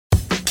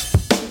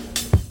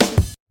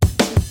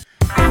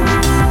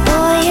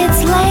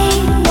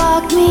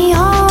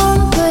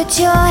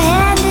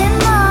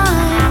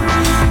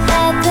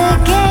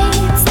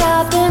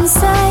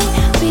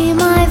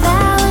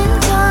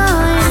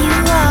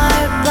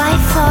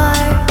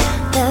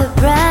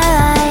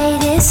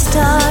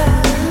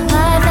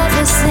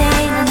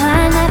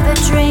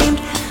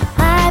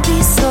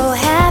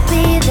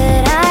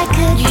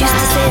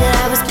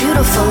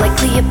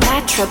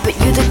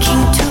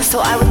so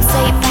I would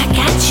say it back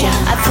at ya.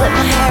 I'd flip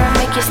my hair and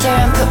make you stare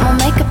and put more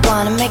makeup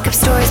on and make up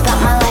stories about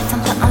my life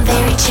and put on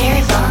very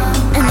cherry bomb.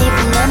 And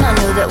even then I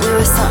knew that we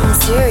were something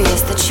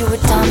serious, that you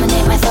would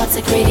dominate my thoughts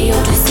like radio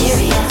too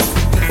serious.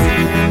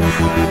 In the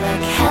hall like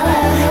hello,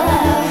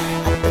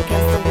 hello, up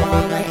against the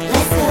wall like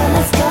let's go,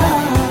 let's go.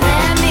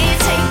 Let me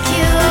take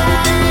you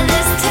out of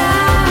this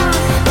town.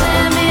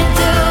 Let me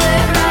do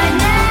it right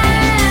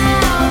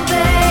now,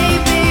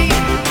 baby.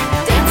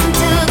 Dance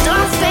until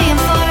dawn, staying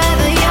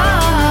forever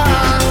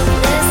young.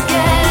 Let's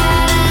get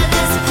out of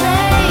this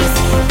place,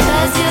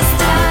 'cause you're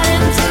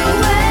starting to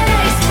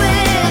waste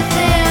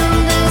within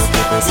this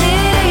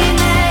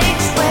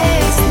teenage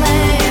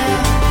wasteland.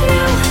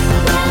 You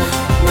will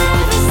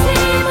never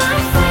see my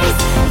face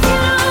if you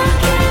don't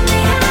get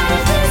me out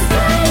of this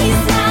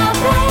place now,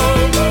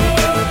 baby.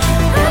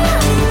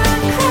 I'm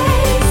not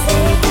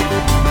crazy.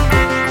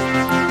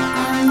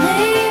 I'm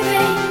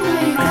leaving,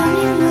 are you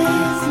coming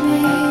with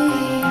me?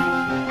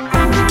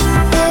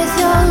 If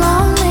you're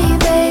lonely,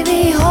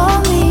 baby,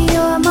 hold me,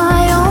 you're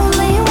my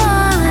only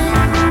one.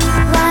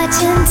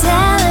 Watching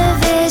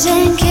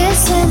television,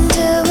 kissing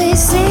till we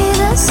see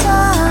the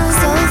sun.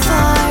 So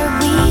far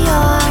we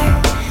are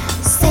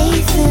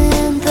safe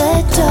in the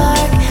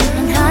dark,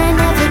 and I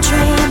never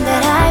dreamed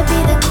that I'd be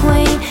the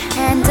queen,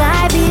 and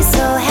I'd be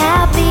so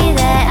happy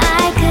that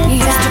I could die.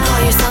 You used to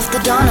call yourself the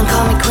Dawn and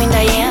call me Queen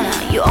Diana.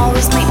 You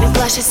always make me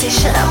blush and say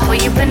shut up, well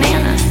you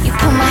banana. You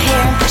pull my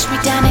hair and push me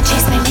down and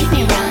chase me, make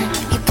me run.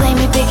 You play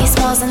me Biggie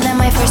Smalls and then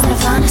my first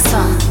Nirvana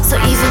song. So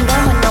even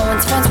then when no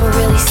one's friends were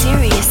really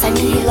serious, I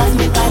knew you loved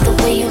me by the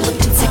way you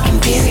looked in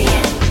second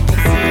period.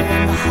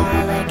 In the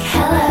hall like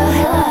hello,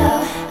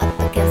 hello, up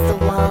against the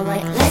wall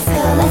like let's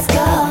go, let's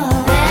go.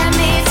 Let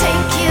me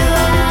take you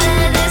out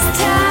of this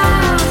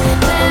town.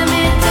 Let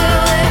me do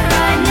it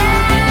right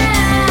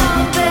now,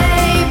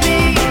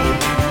 baby.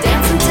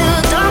 Dance until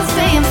dawn,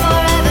 staying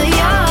forever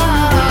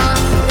young.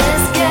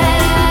 Let's get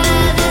out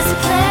of this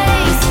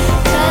place,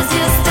 'cause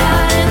you're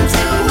starting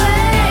to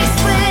waste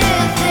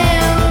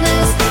within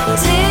this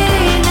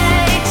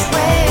teenage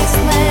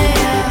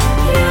wasteland.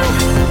 You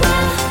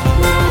will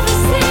never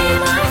see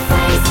my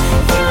face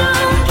if you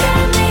don't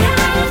get me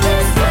out of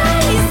this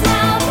place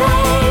now,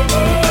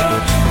 baby.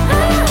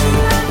 I'm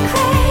not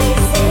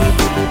crazy.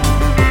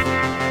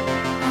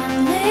 I'm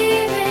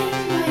leaving,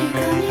 are you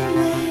coming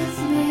with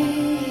me?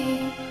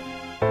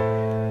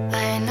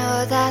 I know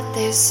that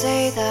they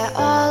say that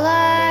all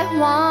I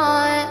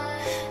want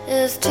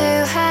is to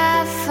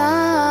have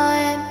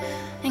fun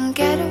and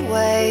get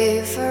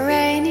away for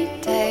rainy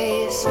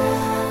days.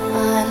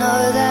 I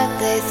know that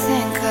they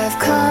think I've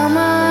come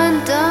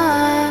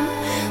undone,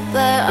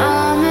 but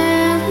I'm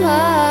in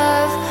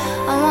love.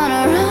 I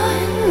wanna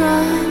run,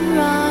 run,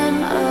 run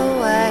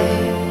away.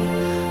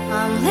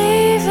 I'm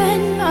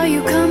leaving, are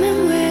you coming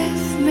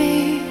with me?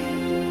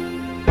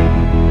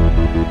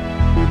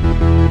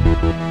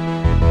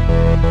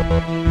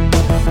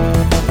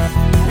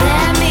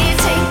 Let me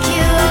take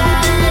you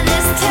out of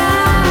this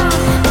town.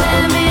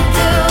 Let me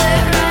do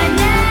it right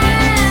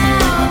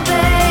now,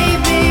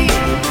 baby.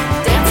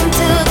 Dance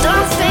until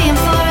dawn, staying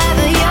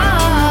forever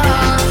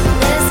young.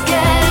 Let's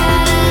get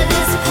out of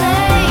this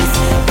place,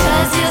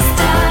 'cause you're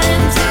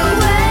starting to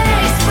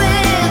waste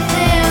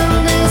within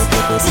this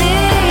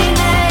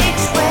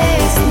teenage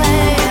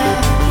wasteland.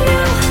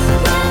 You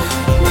will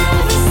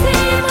never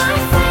see my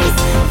face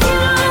if you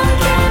don't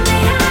get me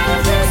out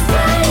of this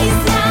place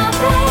now,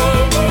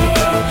 baby.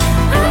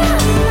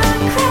 I'm not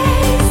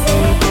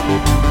crazy.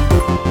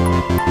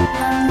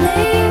 I'm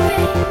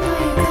leaving,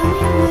 are you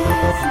coming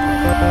with me?